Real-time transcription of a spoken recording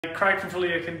Craig from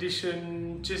Fully Air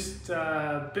Condition, just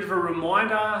a bit of a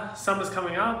reminder, summer's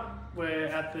coming up. We're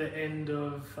at the end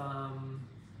of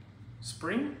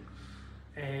spring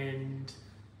and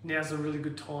now's a really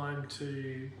good time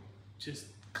to just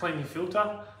clean your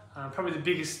filter. Probably the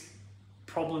biggest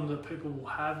problem that people will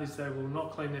have is they will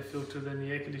not clean their filter, then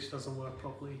the air conditioner doesn't work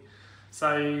properly.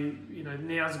 So, you know,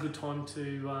 now's a good time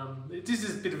to, this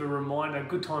is a bit of a reminder, a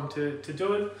good time to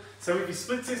do it. So with your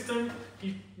split system,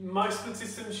 most split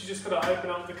systems, you just got to open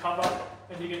up the cover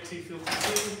and you get two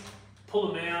filters in,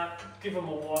 pull them out, give them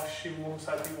a wash in warm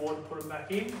soapy water, put them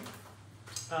back in.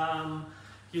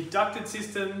 Your ducted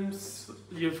systems,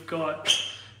 you've got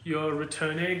your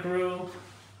return air grill,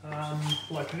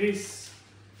 like this.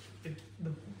 It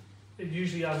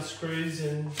usually unscrews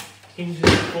and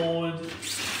hinges forward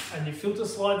and your filter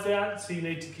slides out, so you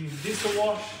need to give this a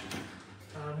wash.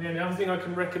 Now the other thing I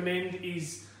can recommend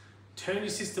is turn your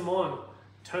system on.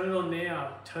 Turn it on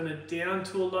now, turn it down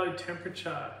to a low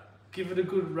temperature, give it a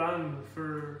good run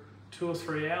for 2 or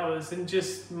 3 hours and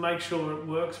just make sure it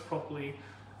works properly.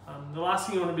 The last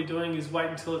thing you want to be doing is wait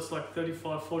until it's like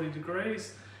 35, 40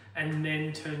 degrees and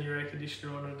then turn your air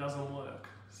conditioner on and it doesn't work.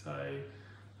 So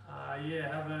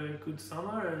yeah, have a good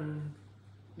summer, and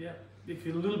yeah, if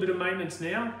you're a little bit of maintenance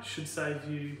now, should save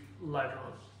you later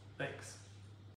on. Thanks.